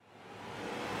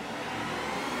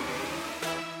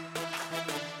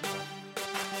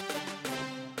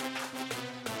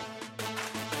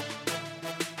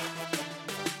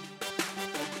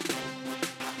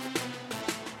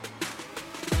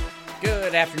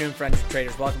Good afternoon, friends and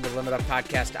traders. Welcome to the Limit Up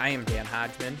Podcast. I am Dan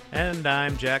Hodgman. And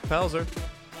I'm Jack Pelzer.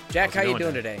 Jack, how you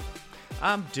doing today?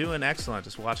 I'm doing excellent.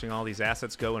 Just watching all these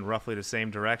assets go in roughly the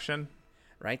same direction.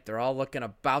 Right, they're all looking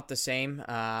about the same.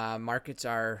 Markets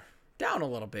are down a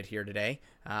little bit here today.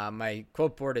 My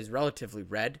quote board is relatively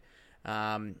red.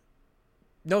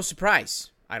 No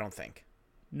surprise, I don't think.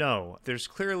 No, there's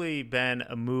clearly been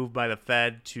a move by the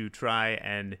Fed to try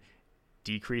and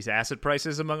decrease asset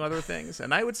prices, among other things.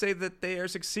 And I would say that they are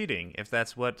succeeding. If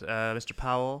that's what Mr.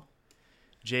 Powell,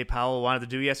 Jay Powell, wanted to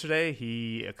do yesterday,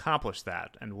 he accomplished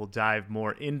that. And we'll dive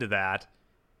more into that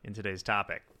in today's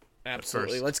topic.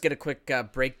 Absolutely. Let's get a quick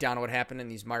breakdown of what happened in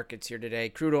these markets here today.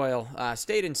 Crude oil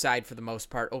stayed inside for the most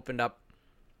part, opened up.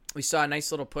 We saw a nice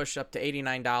little push up to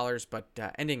 $89, but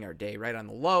ending our day right on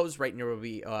the lows, right near where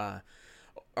we our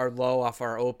low off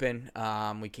our open.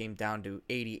 We came down to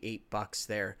 $88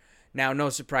 there. Now, no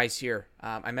surprise here.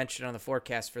 I mentioned on the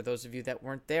forecast, for those of you that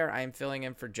weren't there, I am filling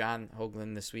in for John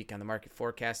Hoagland this week on the market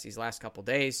forecast these last couple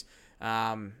days.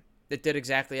 It did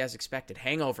exactly as expected.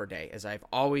 Hangover day, as I've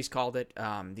always called it.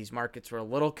 These markets were a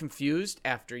little confused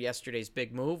after yesterday's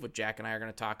big move, which Jack and I are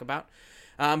going to talk about.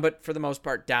 But for the most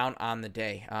part, down on the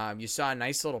day. You saw a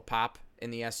nice little pop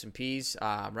in the S&Ps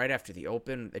right after the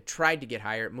open. It tried to get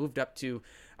higher. It moved up to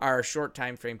our short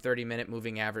time frame 30-minute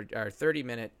moving average, our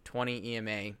 30-minute 20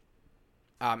 EMA.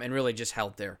 And really just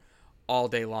held there all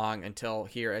day long until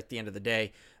here at the end of the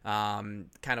day, kind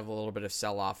of a little bit of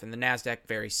sell-off. And the NASDAQ,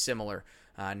 very similar.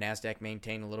 NASDAQ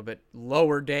maintained a little bit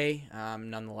lower day,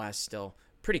 nonetheless still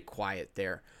pretty quiet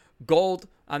there. Gold,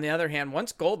 on the other hand,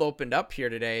 once gold opened up here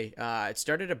today, it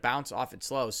started to bounce off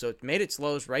its lows. So it made its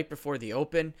lows right before the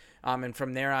open, and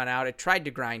from there on out, it tried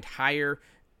to grind higher.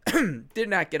 Did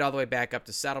not get all the way back up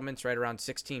to settlements right around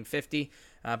 1650,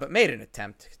 but made an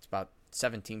attempt. It's about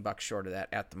 $17 short of that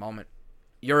at the moment.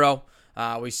 Euro,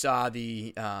 we saw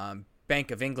the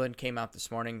Bank of England came out this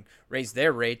morning, raised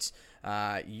their rates.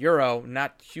 Euro,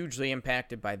 not hugely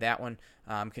impacted by that one,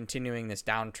 continuing this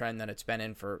downtrend that it's been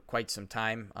in for quite some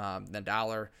time. The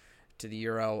dollar to the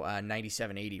euro,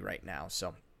 97.80 right now.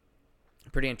 So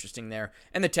pretty interesting there.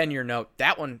 And the 10-year note,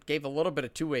 that one gave a little bit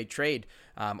of two-way trade.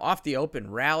 Off the open,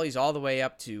 rallies all the way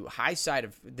up to high side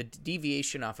of the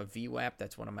deviation off of VWAP.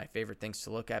 That's one of my favorite things to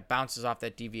look at. Bounces off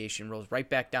that deviation, rolls right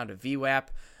back down to VWAP,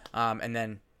 and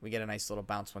then we get a nice little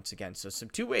bounce once again. So some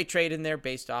two-way trade in there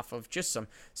based off of just some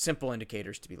simple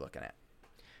indicators to be looking at.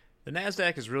 The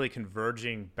NASDAQ is really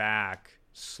converging back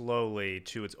slowly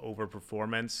to its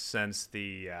overperformance since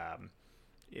the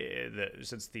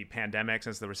pandemic,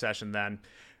 since the recession then.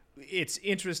 It's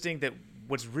interesting that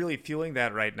what's really fueling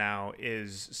that right now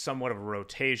is somewhat of a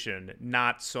rotation,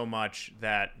 not so much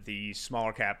that the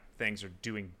smaller cap things are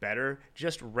doing better,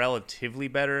 just relatively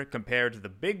better compared to the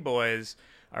big boys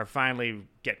are finally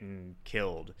getting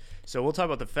killed. So we'll talk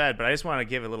about the Fed, but I just want to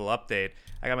give a little update.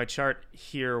 I got my chart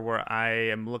here where I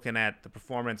am looking at the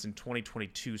performance in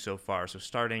 2022 so far. So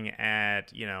starting at,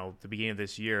 the beginning of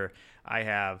this year, I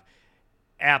have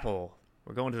Apple,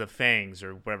 we're going to the FANGs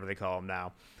or whatever they call them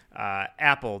now.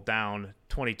 Apple down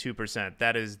 22%.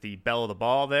 That is the belle of the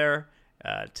ball there.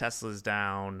 Tesla's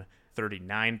down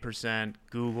 39%.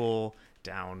 Google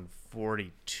down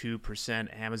 42%.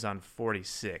 Amazon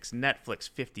 46%. Netflix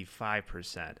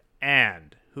 55%.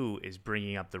 And who is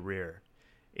bringing up the rear?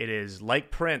 It is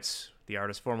like Prince, the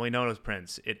artist formerly known as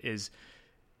Prince. It is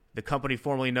the company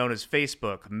formerly known as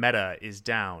Facebook. Meta is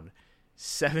down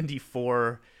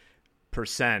 74%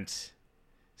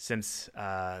 since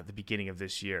the beginning of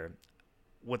this year.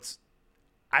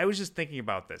 I was just thinking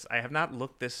about this. I have not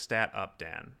looked this stat up,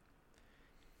 Dan.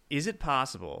 Is it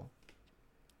possible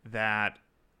that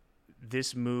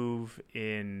this move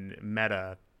in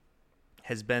Meta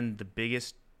has been the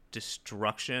biggest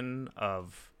destruction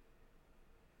of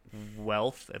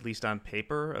wealth, at least on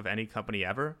paper, of any company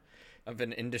ever? Of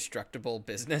an indestructible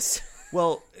business?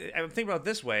 Well, I'm thinking about it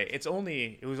this way. It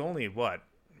was only what?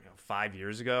 5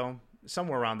 years ago,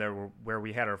 somewhere around there, where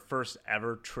we had our first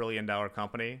ever $1 trillion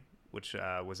company, which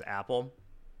was Apple.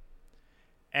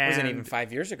 And it wasn't even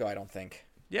 5 years ago, I don't think.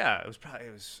 Yeah, it was.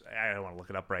 I don't want to look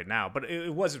it up right now, but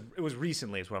it was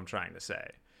recently, is what I'm trying to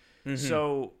say. Mm-hmm.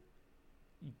 So,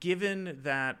 given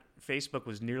that Facebook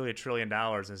was nearly $1 trillion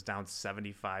and is down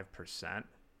 75%,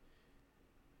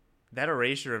 that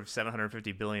erasure of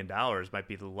 $750 billion might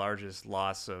be the largest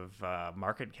loss of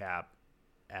market cap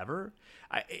ever.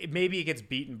 Maybe it gets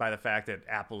beaten by the fact that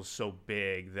Apple's so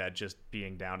big that just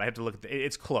being down, I have to look at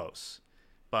it's close.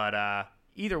 But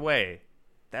either way,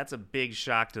 that's a big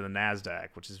shock to the NASDAQ,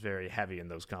 which is very heavy in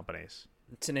those companies.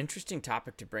 It's an interesting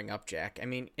topic to bring up, Jack. I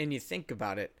mean, and you think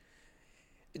about it,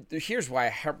 Here's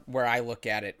where I look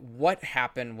at it. What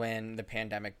happened when the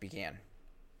pandemic began?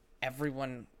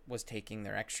 Everyone was taking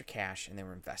their extra cash and they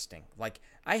were investing. Like,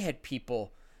 I had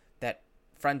people that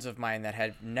friends of mine that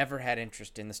had never had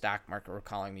interest in the stock market were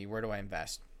calling me, where do I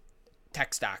invest?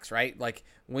 Tech stocks, right? Like,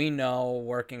 we know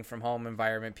working from home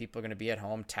environment, people are going to be at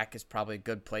home. Tech is probably a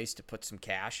good place to put some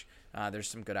cash. There's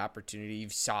some good opportunity. You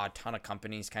saw a ton of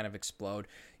companies kind of explode.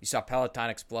 You saw Peloton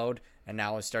explode, and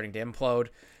now it's starting to implode.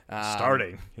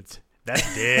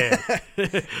 That's dead.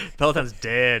 Peloton's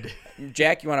dead.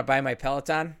 Jack, you want to buy my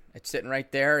Peloton? It's sitting right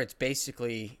there. It's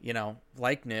basically,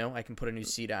 like new. I can put a new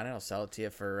seat on it. I'll sell it to you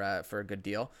for a good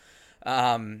deal.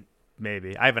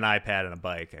 Maybe. I have an iPad and a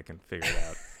bike. I can figure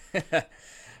it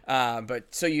out.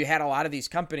 But so you had a lot of these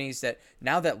companies that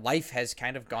now that life has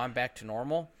kind of gone back to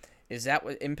normal, is that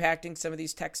what impacting some of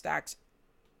these tech stocks?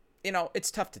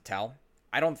 It's tough to tell.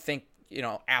 I don't think,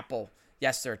 Apple,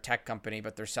 yes, they're a tech company,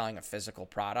 but they're selling a physical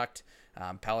product.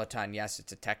 Peloton, yes,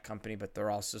 it's a tech company, but they're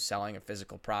also selling a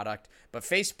physical product. But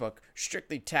Facebook,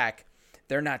 strictly tech,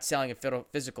 they're not selling a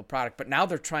physical product, but now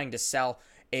they're trying to sell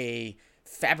a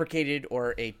fabricated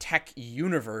or a tech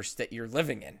universe that you're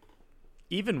living in.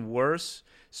 Even worse,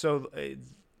 so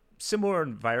similar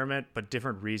environment, but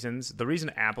different reasons. The reason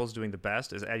Apple's doing the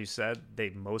best is, as you said,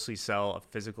 they mostly sell a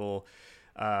physical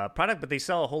product, but they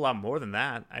sell a whole lot more than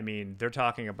that. I mean, they're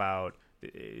talking about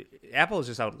Apple is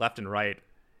just out left and right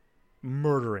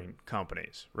murdering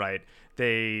companies, right?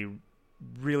 They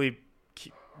really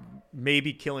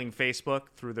maybe killing Facebook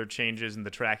through their changes in the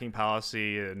tracking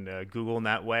policy and Google in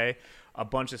that way. A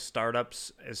bunch of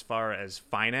startups as far as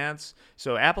finance.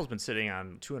 So Apple's been sitting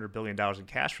on $200 billion in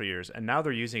cash for years, and now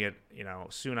they're using it,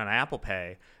 soon on Apple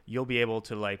Pay. You'll be able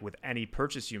to, with any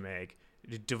purchase you make,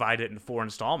 divide it in 4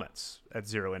 installments at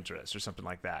 0 interest or something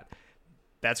like that.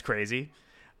 That's crazy.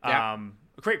 Yeah.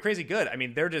 Crazy good. I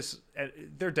mean, they're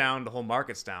down. The whole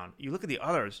market's down. You look at the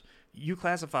others. You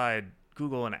classified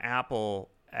Google and Apple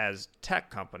as tech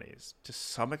companies. To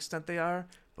some extent they are,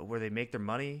 but where they make their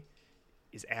money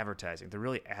is advertising. They're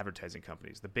really advertising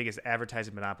companies, the biggest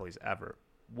advertising monopolies ever.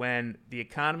 When the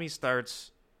economy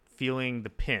starts feeling the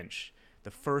pinch,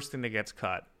 the first thing that gets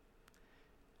cut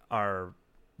are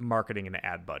marketing and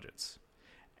ad budgets.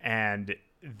 And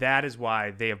that is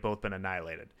why they have both been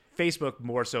annihilated. Facebook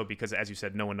more so because, as you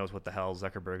said, no one knows what the hell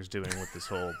Zuckerberg's doing with this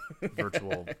whole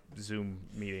virtual Zoom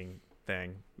meeting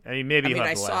thing. I mean, maybe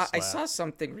I saw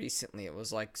something recently. It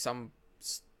was like some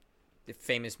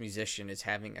famous musician is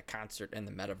having a concert in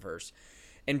the metaverse,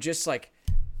 and just like,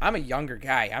 I'm a younger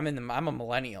guy, I'm a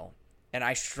millennial, and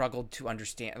I struggled to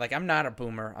understand. Like, I'm not a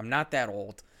boomer, I'm not that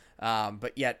old,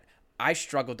 but yet I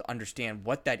struggled to understand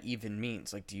what that even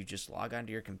means. Like, do you just log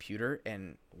onto your computer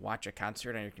and watch a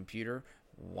concert on your computer?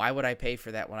 Why would I pay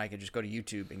for that when I could just go to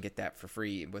YouTube and get that for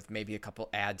free with maybe a couple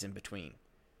ads in between?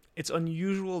 It's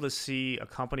unusual to see a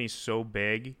company so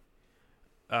big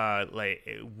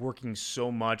working so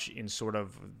much in sort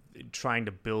of trying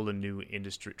to build a new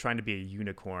industry, trying to be a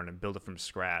unicorn and build it from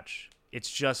scratch.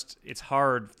 It's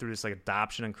hard through this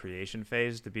adoption and creation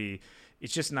phase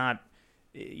it's just not,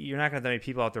 you're not going to have that many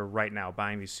people out there right now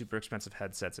buying these super expensive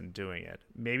headsets and doing it.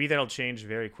 Maybe that'll change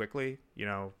very quickly,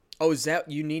 Oh, is that,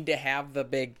 you need to have the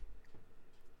big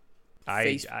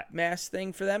face mask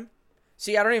thing for them?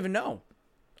 See, I don't even know.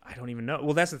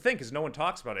 Well, that's the thing, because no one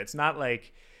talks about it. It's not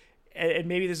like, and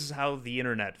maybe this is how the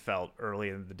internet felt early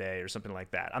in the day or something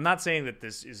like that. I'm not saying that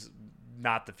this is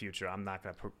not the future. I'm not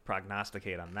going to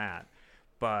prognosticate on that.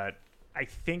 But I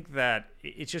think that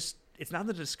it's not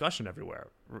the discussion everywhere,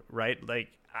 right? Like,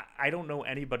 I don't know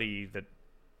anybody that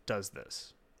does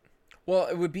this. Well,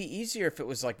 it would be easier if it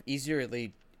was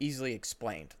easily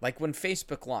explained. Like when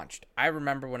Facebook launched, I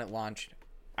remember when it launched,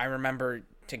 I remember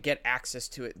to get access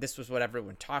to it, this was what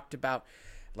everyone talked about.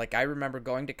 Like, I remember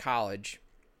going to college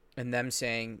and them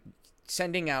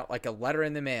sending out like a letter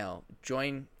in the mail,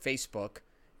 join Facebook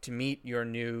to meet your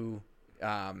new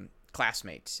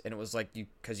classmates. And it was like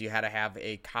because you had to have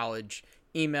a college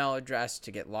email address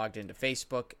to get logged into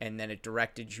Facebook, and then it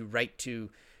directed you right to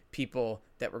people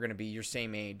that were going to be your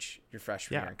same age your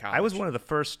freshman year in college. I was one of the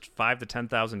first 5,000 to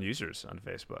 10,000 users on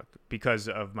Facebook because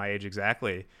of my age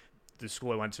exactly. The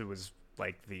school I went to was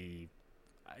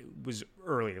was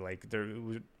early, it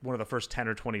was one of the first 10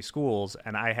 or 20 schools,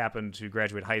 and I happened to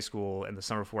graduate high school, and the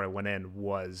summer before I went in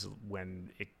was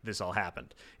when this all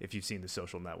happened. If you've seen The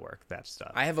Social Network, that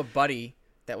stuff. I have a buddy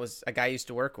that was a guy I used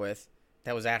to work with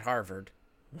that was at Harvard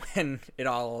when it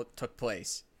all took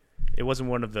place. It wasn't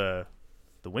one of the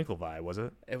Winklevi, was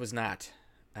it? It was not.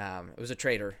 It was a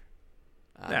trader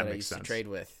that I used to trade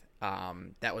with.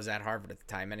 That was at Harvard at the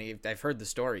time, and I've heard the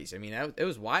stories. I mean, it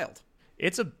was wild.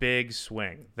 It's a big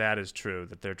swing. That is true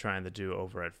that they're trying to do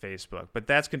over at Facebook, but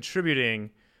that's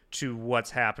contributing to what's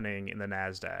happening in the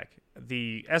NASDAQ.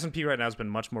 The S&P right now has been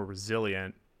much more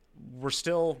resilient. We're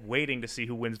still waiting to see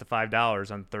who wins the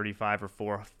 $5 on 35 or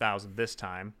 4,000 this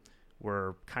time.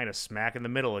 We're kind of smack in the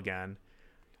middle again.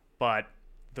 But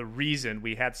the reason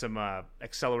we had some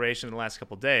acceleration in the last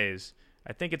couple of days,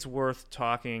 I think it's worth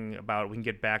talking about. We can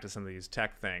get back to some of these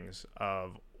tech things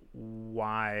of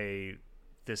why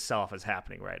this sell-off is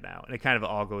happening right now. And it kind of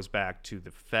all goes back to the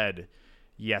Fed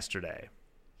yesterday.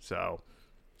 So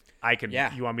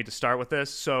you want me to start with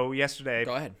this? So yesterday,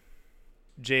 go ahead.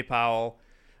 Jay Powell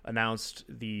announced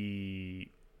the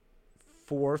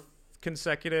fourth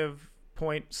consecutive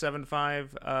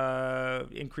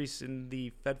 0.75 increase in the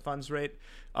Fed funds rate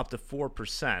up to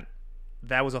 4%.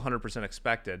 That was 100%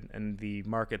 expected, and the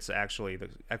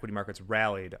equity markets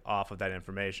rallied off of that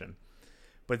information.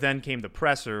 But then came the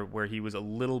presser where he was a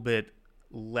little bit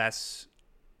less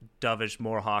dovish,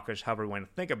 more hawkish, however you want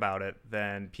to think about it,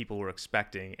 than people were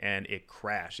expecting, and it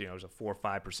crashed. It was a 4 or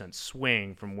 5%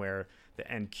 swing from where the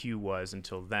NQ was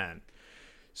until then.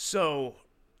 So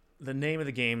the name of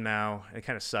the game now, and it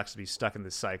kind of sucks to be stuck in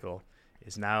this cycle,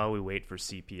 is now we wait for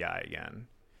CPI again.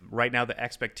 Right now, the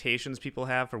expectations people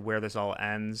have for where this all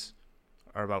ends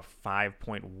are about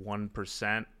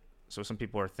 5.1%. So some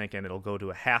people are thinking it'll go to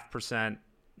 0.5%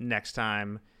 next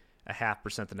time,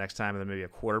 0.5% the next time, and then maybe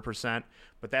 0.25%.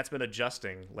 But that's been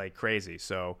adjusting like crazy.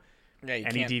 So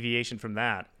any deviation from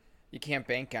that, you can't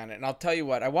bank on it. And I'll tell you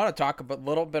what, I want to talk a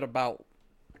little bit about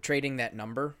trading that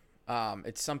number.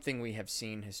 It's something we have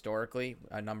seen historically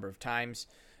a number of times.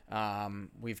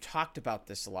 We've talked about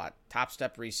this a lot. Top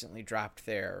Step recently dropped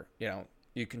their,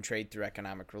 you can trade through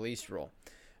economic release rule.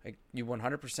 You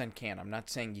 100% can. I'm not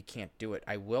saying you can't do it.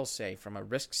 I will say from a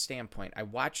risk standpoint, I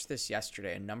watched this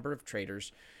yesterday, a number of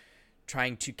traders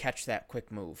trying to catch that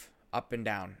quick move up and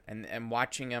down and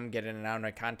watching them get in and out. And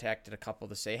I contacted a couple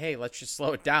to say, hey, let's just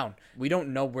slow it down. We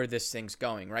don't know where this thing's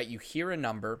going, right? You hear a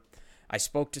number. I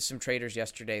spoke to some traders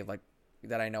yesterday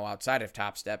that I know outside of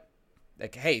Top Step.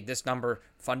 Like, hey, this number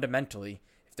fundamentally,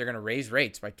 if they're going to raise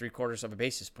rates by 0.75 of a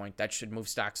basis point, that should move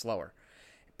stocks lower.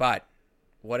 But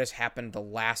what has happened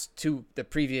the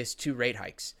previous two rate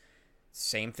hikes?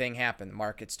 Same thing happened. The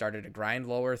market started to grind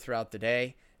lower throughout the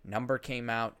day. Number came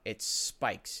out. It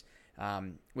spikes.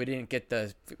 We didn't get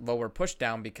the lower push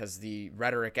down because the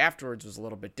rhetoric afterwards was a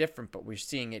little bit different, but we're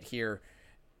seeing it here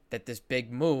that this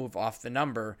big move off the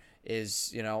number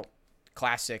is,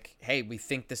 classic, hey, we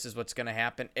think this is what's going to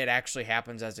happen. It actually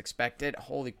happens as expected.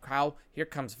 Holy cow, here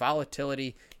comes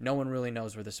volatility. No one really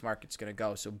knows where this market's going to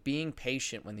go. So being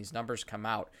patient when these numbers come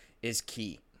out is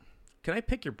key. Can I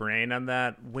pick your brain on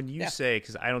that? When you say,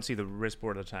 because I don't see the risk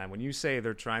board at the time, when you say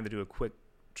they're trying to do a quick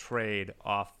trade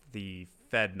off the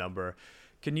Fed number,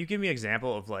 can you give me an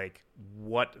example of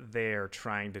what they're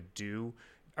trying to do?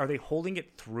 Are they holding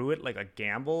it through it like a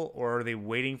gamble, or are they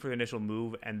waiting for the initial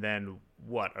move and then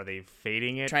what? Are they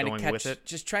fading it, with it?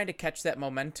 Just trying to catch that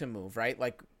momentum move, right?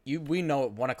 We know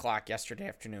at 1 o'clock yesterday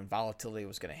afternoon, volatility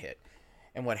was going to hit.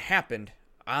 And what happened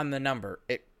on the number,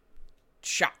 it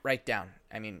shot right down.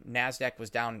 I mean, NASDAQ was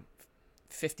down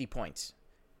 50 points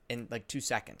in 2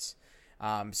 seconds.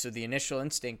 So the initial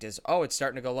instinct is, it's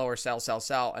starting to go lower,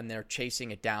 sell, and they're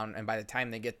chasing it down. And by the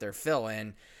time they get their fill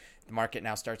in, the market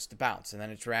now starts to bounce, and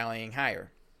then it's rallying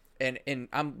higher. And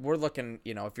we're looking,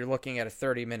 if you're looking at a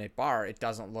 30-minute bar, it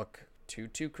doesn't look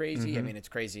too crazy. Mm-hmm. I mean, it's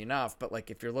crazy enough, but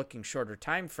if you're looking shorter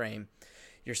time frame,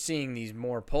 you're seeing these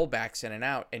more pullbacks in and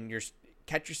out, and you're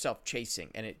catch yourself chasing,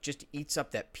 and it just eats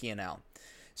up that P&L.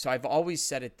 So I've always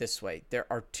said it this way: there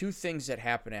are two things that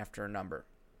happen after a number.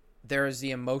 There is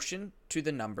the emotion to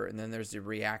the number, and then there's the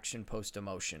reaction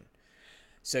post-emotion.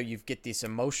 So you get this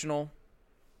emotional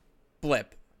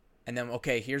blip, and then,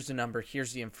 okay, here's the number,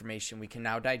 here's the information we can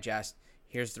now digest,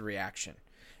 here's the reaction,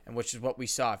 and which is what we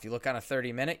saw. If you look on a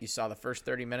 30-minute, you saw the first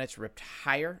 30 minutes ripped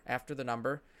higher after the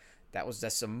number. That was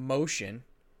this emotion,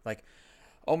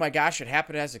 oh my gosh, it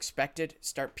happened as expected,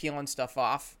 start peeling stuff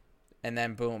off, and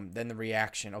then boom, then the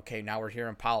reaction. Okay, now we're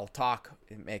hearing Powell talk.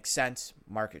 It makes sense.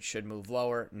 Market should move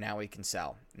lower. Now we can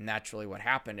sell. And that's really what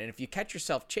happened. And if you catch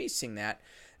yourself chasing that,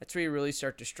 that's where you really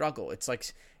start to struggle. It's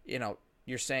like,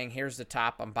 you're saying, here's the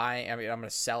top. I'm buying. I'm going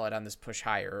to sell it on this push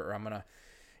higher, or I'm going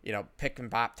to, pick and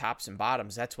pop tops and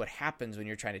bottoms. That's what happens when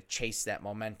you're trying to chase that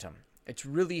momentum. It's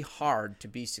really hard to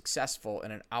be successful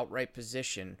in an outright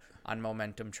position on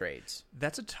momentum trades.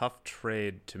 That's a tough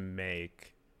trade to make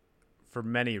for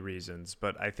many reasons,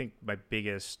 but I think my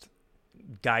biggest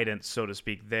guidance, so to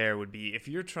speak, there would be if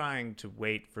you're trying to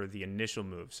wait for the initial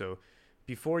move. So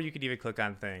before you could even click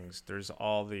on things, there's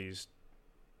all these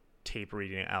tape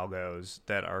reading algos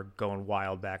that are going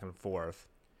wild back and forth.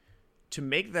 To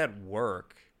make that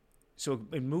work, so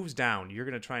it moves down, you're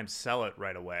going to try and sell it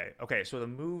right away. Okay, so the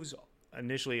moves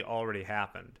initially already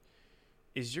happened.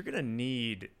 Is you're going to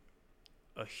need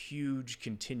a huge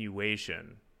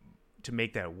continuation to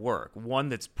make that work. One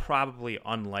that's probably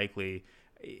unlikely.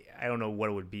 I don't know what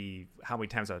it would be, how many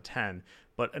times out of 10,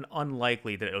 but an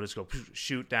unlikely that it'll just go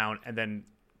shoot down and then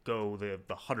go the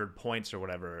 100 points or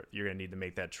whatever you're going to need to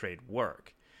make that trade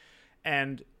work.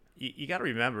 And you got to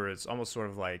remember, it's almost sort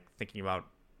of like thinking about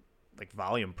like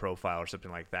volume profile or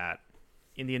something like that.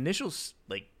 In the initial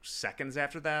like seconds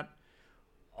after that,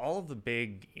 all of the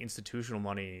big institutional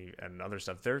money and other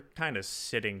stuff, they're kind of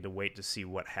sitting to wait to see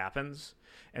what happens.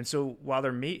 And so while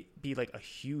there may be like a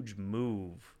huge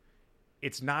move,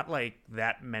 it's not like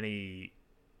that many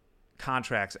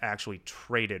contracts actually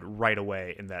traded right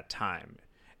away in that time,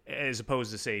 as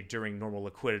opposed to, say, during normal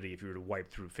liquidity if you were to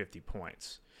wipe through 50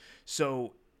 points.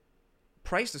 So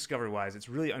price discovery-wise, it's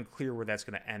really unclear where that's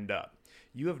going to end up.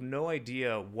 You have no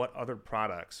idea what other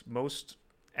products, most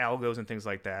algos and things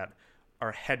like that,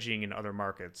 are hedging in other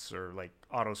markets or like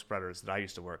auto spreaders that I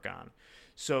used to work on.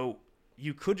 So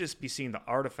you could just be seeing the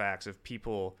artifacts of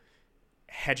people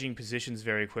hedging positions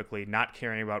very quickly, not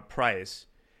caring about price,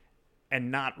 and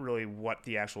not really what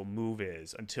the actual move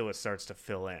is until it starts to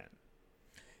fill in.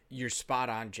 You're spot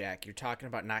on, Jack. You're talking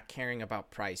about not caring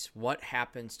about price. What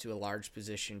happens to a large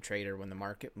position trader when the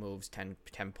market moves 10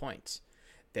 points?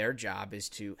 Their job is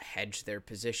to hedge their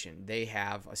position. They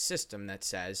have a system that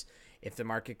says if the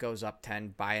market goes up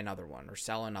 10, buy another one or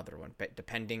sell another one, but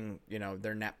depending,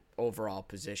 their net overall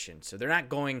position. So they're not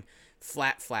going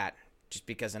flat just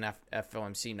because an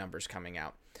FOMC number is coming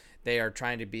out. They are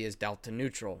trying to be as delta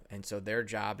neutral, and so their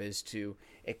job is to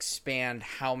expand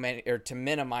how many, or to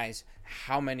minimize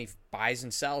how many buys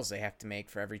and sells they have to make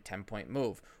for every 10-point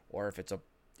move, or if it's a,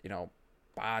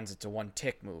 bonds, it's a one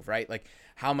tick move, right? Like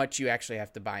how much you actually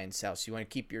have to buy and sell. So you want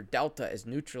to keep your delta as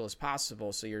neutral as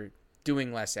possible, so you're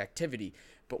doing less activity.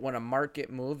 But when a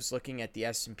market moves, looking at the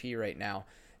S&P right now,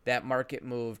 that market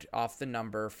moved off the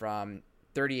number from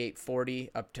 3840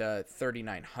 up to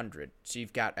 3900. So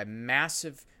you've got a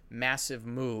massive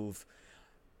move,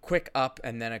 quick up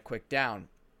and then a quick down.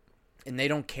 And they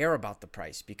don't care about the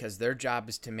price because their job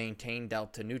is to maintain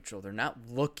delta neutral. They're not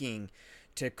looking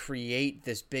to create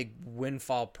this big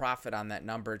windfall profit on that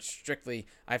number. It's strictly,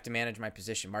 I have to manage my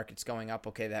position. Market's going up.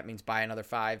 Okay, that means buy another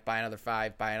 5, buy another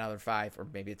 5, buy another 5, or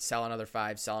maybe it's sell another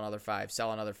 5, sell another 5,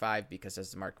 sell another 5, because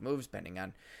as the market moves, depending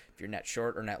on if you're net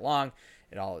short or net long,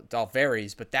 it all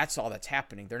varies, but that's all that's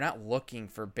happening. They're not looking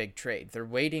for big trade. They're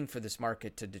waiting for this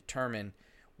market to determine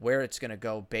where it's going to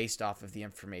go based off of the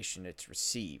information it's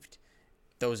received.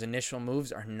 Those initial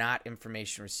moves are not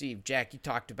information received. Jack, you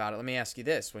talked about it. Let me ask you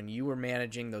this. When you were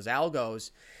managing those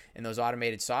algos and those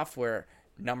automated software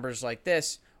numbers like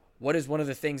this, what is one of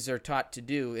the things they're taught to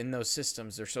do in those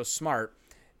systems? They're so smart.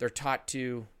 They're taught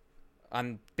to,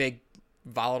 on big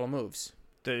volatile moves.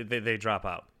 They drop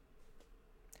out.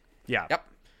 Yeah. Yep.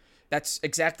 That's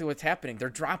exactly what's happening. They're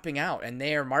dropping out, and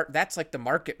they are that's like the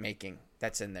market making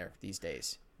that's in there these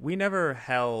days. You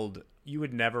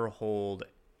would never hold,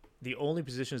 the only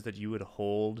positions that you would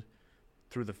hold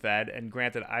through the Fed, and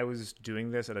granted, I was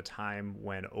doing this at a time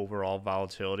when overall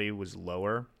volatility was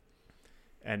lower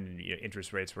and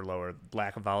interest rates were lower.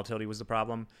 Lack of volatility was the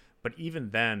problem. But even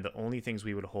then, the only things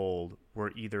we would hold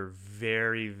were either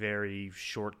very, very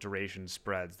short duration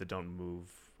spreads that don't move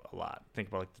a lot. Think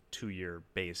about like the 2-year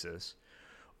basis,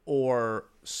 or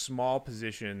small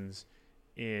positions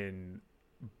in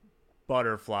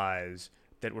butterflies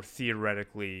that were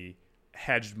theoretically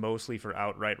hedged mostly for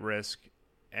outright risk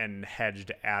and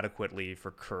hedged adequately for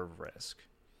curve risk.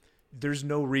 There's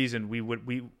no reason we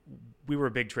were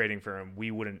a big trading firm.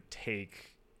 We wouldn't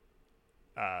take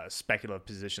speculative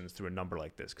positions through a number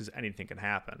like this because anything can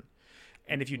happen.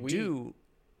 And if you do,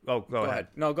 go ahead.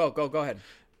 No, go ahead.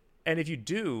 And if you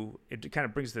do, it kind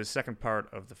of brings to the second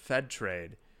part of the Fed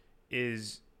trade,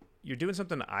 is you're doing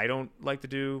something I don't like to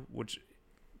do, which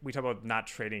we talk about not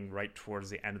trading right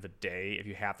towards the end of the day if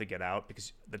you have to get out,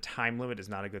 because the time limit is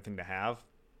not a good thing to have.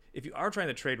 If you are trying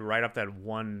to trade right up that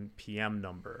 1 p.m.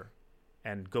 number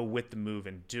and go with the move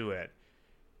and do it,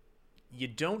 you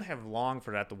don't have long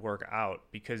for that to work out,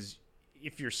 because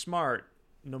if you're smart,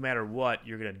 no matter what,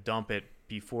 you're going to dump it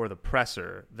before the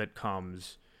presser that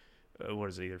comes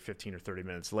either 15 or 30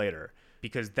 minutes later,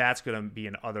 because that's going to be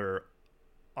another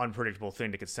unpredictable thing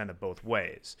that could send it both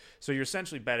ways. So you're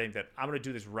essentially betting that I'm going to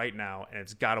do this right now and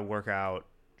it's got to work out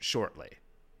shortly.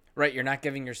 Right, you're not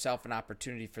giving yourself an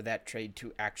opportunity for that trade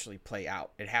to actually play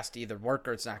out. It has to either work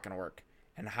or it's not going to work.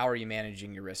 and how are you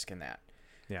managing your risk in that?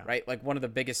 Yeah. Right? Like one of the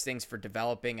biggest things for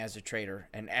developing as a trader,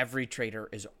 and every trader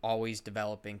is always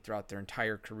developing throughout their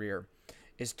entire career,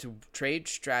 is to trade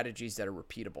strategies that are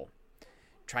repeatable.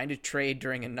 Trying to trade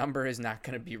during a number is not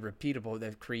going to be repeatable.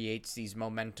 That creates these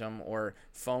momentum or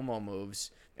FOMO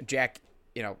moves. Jack,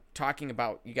 talking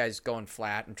about you guys going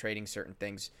flat and trading certain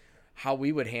things, how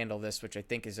we would handle this, which I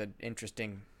think is an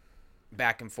interesting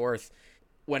back and forth.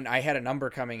 When I had a number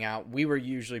coming out, we were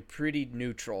usually pretty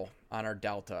neutral on our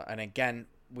delta. And again,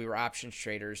 we were options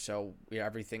traders, so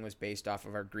everything was based off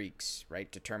of our Greeks, right?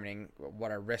 Determining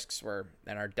what our risks were.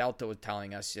 And our delta was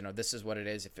telling us, this is what it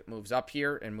is if it moves up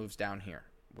here and moves down here.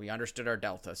 We understood our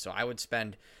delta. So I would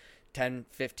spend 10,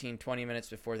 15, 20 minutes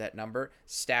before that number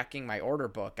stacking my order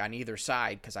book on either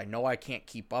side because I know I can't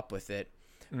keep up with it,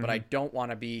 but I don't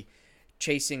want to be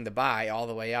chasing the buy all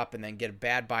the way up and then get a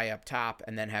bad buy up top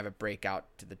and then have it break out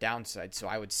to the downside. So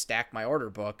I would stack my order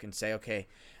book and say, okay,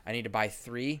 I need to buy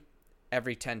 3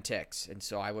 every 10 ticks. And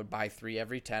so I would buy 3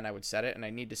 every 10. I would set it, and I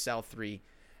need to sell 3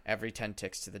 every 10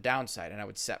 ticks to the downside. And I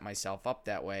would set myself up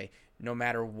that way. No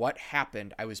matter what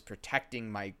happened, I was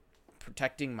protecting my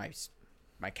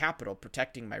capital,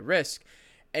 protecting my risk,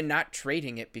 and not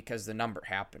trading it because the number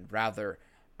happened. Rather,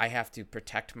 I have to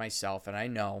protect myself, and I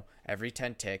know every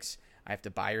 10 ticks, I have to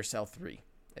buy or sell 3.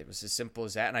 It was as simple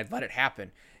as that, and I'd let it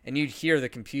happen. And you'd hear the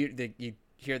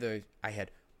computer, I had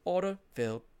order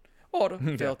filled,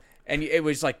 and it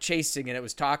was like chasing, and it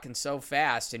was talking so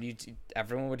fast, and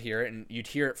everyone would hear it, and you'd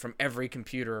hear it from every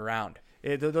computer around.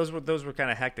 Those were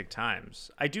kind of hectic times.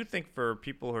 I do think for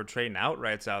people who are trading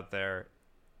outrights out there,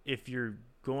 if you're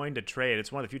going to trade,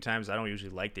 it's one of the few times I don't usually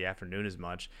like the afternoon as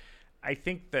much. I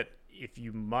think that if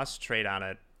you must trade on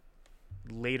it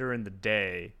later in the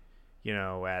day,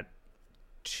 at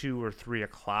 2 or 3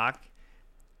 o'clock,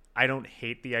 I don't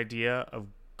hate the idea of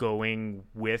going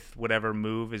with whatever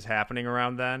move is happening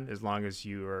around then, as long as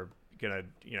you are gonna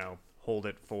hold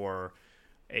it for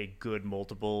a good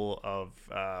multiple of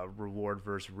reward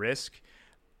versus risk.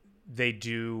 They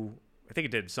do, I think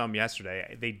it did some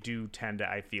yesterday, they do tend to,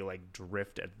 I feel like,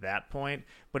 drift at that point,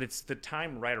 but it's the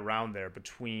time right around there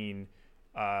between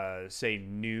say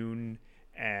noon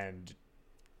and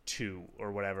 2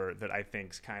 or whatever that I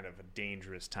think is kind of a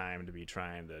dangerous time to be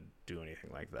trying to do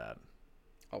anything like that.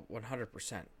 Oh,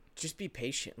 100%. Just be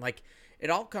patient. Like, it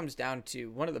all comes down to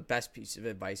one of the best pieces of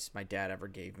advice my dad ever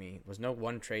gave me was no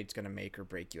one trade's going to make or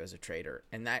break you as a trader.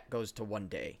 And that goes to one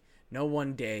day. No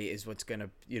one day is what's going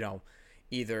to,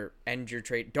 either end your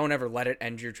trade. Don't ever let it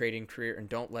end your trading career, and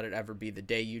don't let it ever be the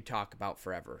day you talk about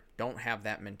forever. Don't have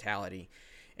that mentality.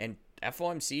 And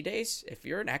FOMC days, if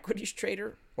you're an equities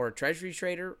trader or a treasury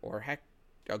trader or heck,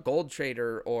 a gold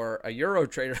trader or a euro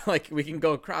trader, like we can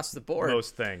go across the board.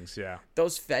 Most things, yeah.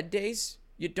 Those Fed days,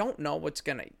 you don't know what's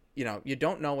gonna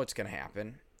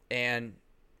happen, and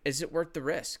is it worth the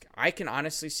risk? I can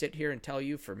honestly sit here and tell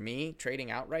you, for me, trading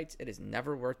outrights, it is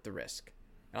never worth the risk.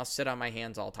 And I'll sit on my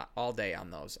hands all day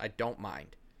on those. I don't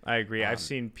mind. I agree. I've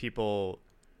seen people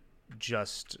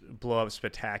just blow up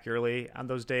spectacularly on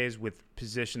those days with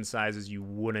position sizes you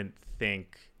wouldn't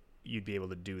think you'd be able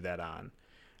to do that on.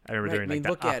 I remember during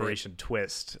the Operation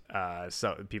Twist,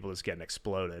 so people just getting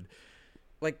exploded.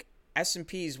 Like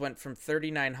S&Ps went from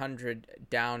 3,900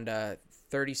 down to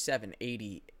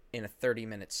 3,780 in a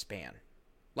 30-minute span.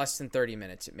 Less than 30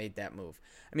 minutes, it made that move.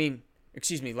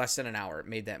 Less than an hour, it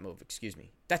made that move.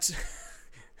 That's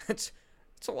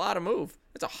a lot of move.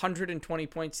 That's 120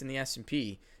 points in the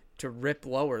S&P to rip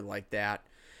lower like that.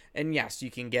 And yes,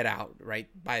 you can get out right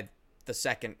by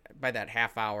that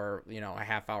half hour, a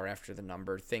half hour after the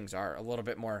number, things are a little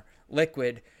bit more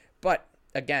liquid. But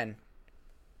again,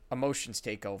 emotions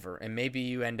take over, and maybe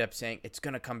you end up saying it's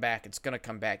going to come back.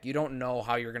 You don't know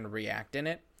how you're going to react in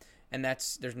it. And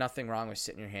there's nothing wrong with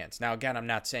sitting in your hands. Now, again, I'm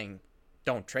not saying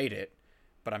don't trade it,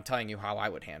 but I'm telling you how I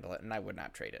would handle it, and I would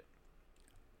not trade it.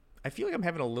 I feel like I'm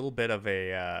having a little bit of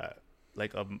a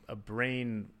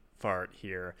brain fart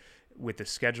here with the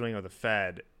scheduling of the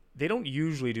Fed. They don't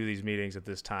usually do these meetings at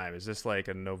this time. Is this like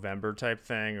a November type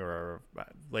thing, or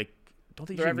like don't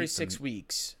they? They're every 6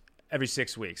 weeks. Every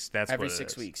 6 weeks. That's every what it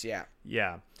 6 is. weeks. Yeah.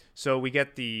 Yeah. So we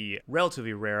get the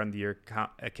relatively rare on the year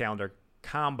calendar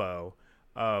combo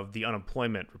of the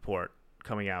unemployment report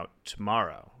coming out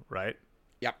tomorrow, right?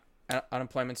 Yep.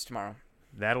 Unemployment's tomorrow.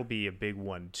 That'll be a big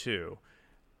one too.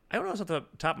 I don't know off the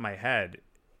top of my head.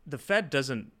 The Fed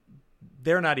doesn't.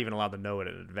 They're not even allowed to know it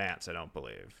in advance, I don't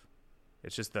believe.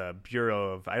 It's just the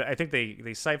Bureau of... I think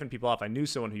they siphon people off. I knew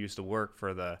someone who used to work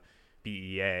for the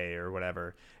BEA or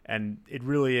whatever. And it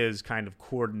really is kind of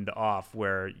cordoned off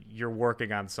where you're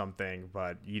working on something,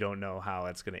 but you don't know how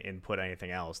it's going to input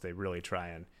anything else. They really try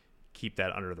and keep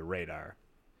that under the radar.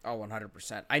 Oh,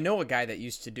 100%. I know a guy that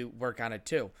used to do work on it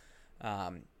too.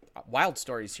 Wild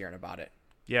stories hearing about it.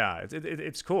 Yeah,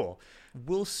 it's cool.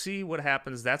 We'll see what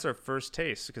happens. That's our first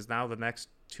taste, because now the next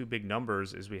two big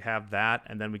numbers is we have that,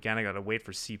 and then we kind of got to wait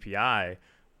for CPI,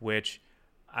 which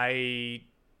I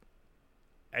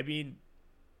mean,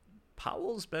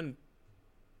 Powell's been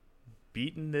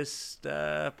beating this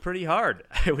pretty hard,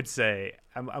 I would say.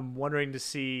 I'm wondering to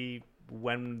see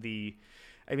when the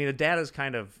data is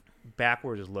kind of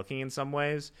backwards looking in some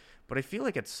ways, but I feel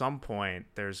like at some point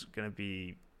there's got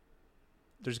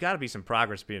to be some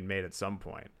progress being made at some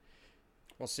point.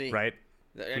 We'll see. Right?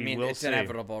 It's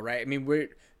inevitable, right? I mean,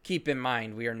 keep in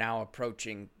mind, we are now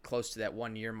approaching close to that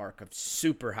 1 year mark of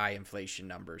super high inflation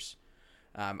numbers.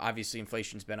 Obviously,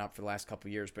 inflation's been up for the last couple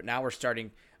of years, but now we're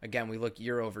starting, again, we look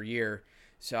year over year.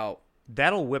 So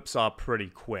that'll whipsaw pretty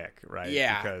quick, right?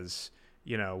 Yeah. Because,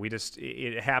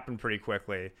 it happened pretty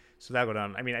quickly. So that'll go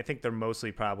down. I mean, I think they're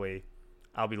mostly probably,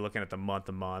 I'll be looking at the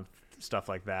month-to-month, stuff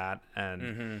like that.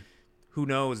 And who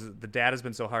knows? The data's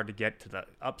been so hard to get to the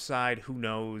upside. Who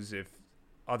knows if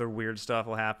other weird stuff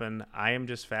will happen? I am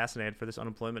just fascinated for this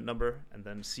unemployment number and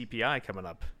then CPI coming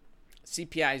up.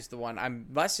 CPI is the one. I'm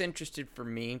less interested for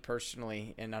me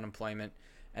personally in unemployment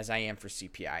as I am for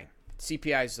CPI.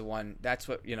 CPI is the one. That's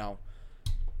what,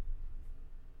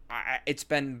 it's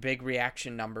been a big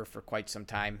reaction number for quite some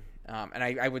time. And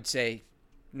I would say,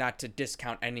 not to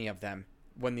discount any of them,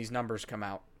 when these numbers come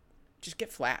out, just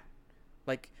get flat.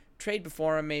 Like, trade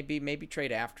before them, maybe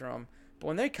trade after them. But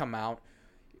when they come out,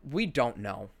 we don't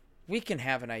know. We can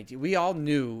have an idea. We all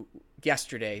knew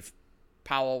yesterday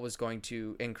Powell was going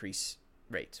to increase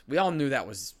rates. We all knew that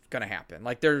was going to happen.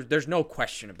 Like, there's no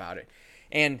question about it.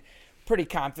 And pretty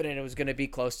confident it was going to be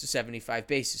close to 75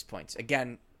 basis points.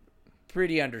 Again,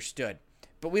 pretty understood.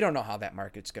 But we don't know how that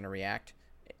market's going to react.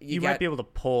 You might be able to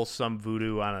pull some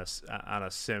voodoo on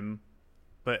a sim,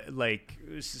 but like,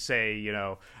 say,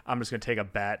 I'm just going to take a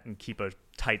bet and keep a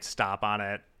tight stop on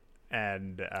it,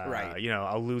 and right.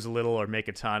 I'll lose a little or make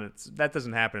a ton. That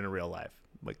doesn't happen in real life.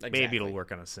 Like, exactly. Maybe it'll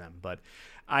work on a sim, but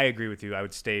I agree with you. I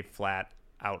would stay flat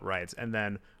outright and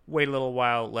then wait a little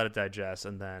while, let it digest,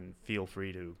 and then feel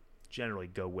free to generally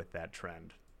go with that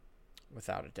trend.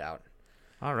 Without a doubt.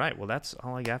 All right. Well, that's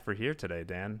all I got for here today,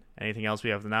 Dan. Anything else we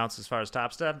have announced as far as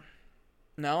Top Step?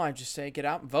 No, I just say get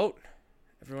out and vote.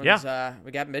 We got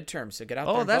midterms, so get out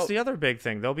there and that's vote. the other big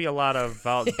thing. There'll be a lot of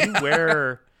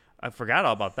beware. I forgot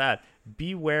all about that.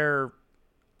 Beware.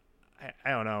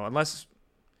 I don't know. Unless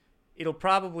it'll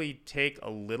probably take a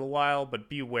little while, but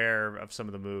beware of some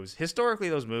of the moves. Historically,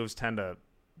 those moves tend to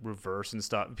reverse and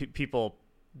stuff. People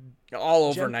all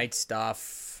overnight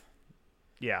stuff.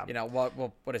 Yeah.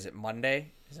 What is it?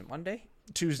 Monday? Is it Monday?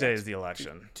 Tuesday is the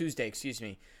election. Tuesday, excuse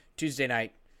me. Tuesday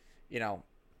night.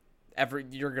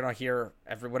 You're gonna hear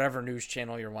whatever news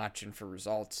channel you're watching for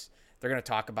results. They're gonna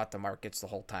talk about the markets the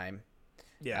whole time.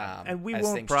 Yeah, and we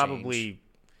won't probably,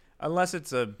 unless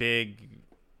it's a big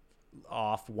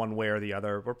off one way or the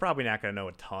other, we're probably not going to know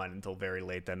a ton until very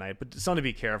late that night. But something to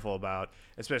be careful about,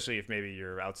 especially if maybe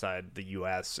you're outside the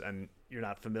U.S. and you're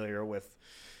not familiar with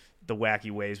the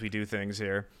wacky ways we do things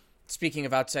here. Speaking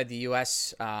of outside the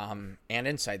U.S. And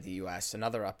inside the U.S.,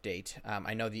 another update.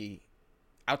 I know the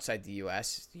outside the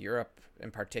U.S., Europe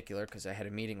in particular, because I had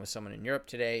a meeting with someone in Europe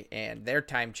today, and their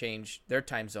time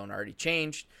zone already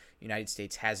changed. United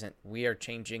States hasn't. We are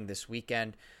changing this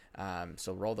weekend.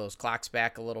 So roll those clocks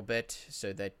back a little bit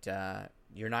so that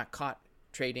you're not caught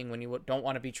trading when you don't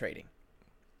want to be trading.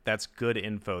 That's good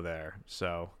info there.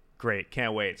 So great.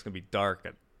 Can't wait. It's going to be dark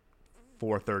at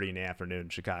 4:30 in the afternoon in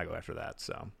Chicago after that.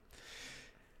 So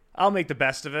I'll make the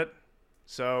best of it.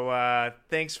 So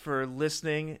thanks for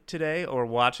listening today, or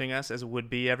watching us, as it would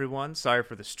be, everyone. Sorry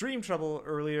for the stream trouble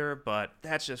earlier, but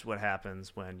that's just what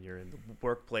happens when you're in the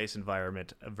workplace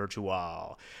environment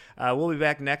virtual. We'll be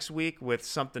back next week with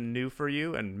something new for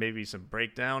you, and maybe some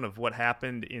breakdown of what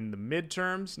happened in the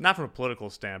midterms. Not from a political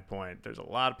standpoint. There's a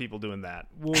lot of people doing that.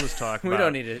 We'll just talk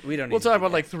about... We'll talk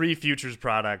about like 3 futures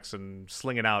products and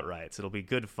slinging outrights. It'll be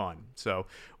good fun. So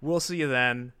we'll see you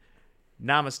then.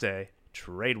 Namaste.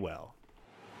 Trade well.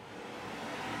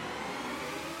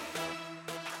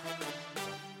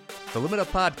 The Limit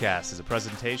Up Podcast is a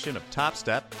presentation of Top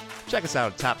Step. Check us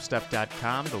out at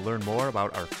topstep.com to learn more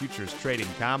about our futures trading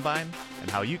combine and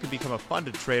how you can become a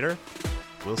funded trader.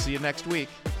 We'll see you next week.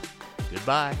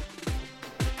 Goodbye.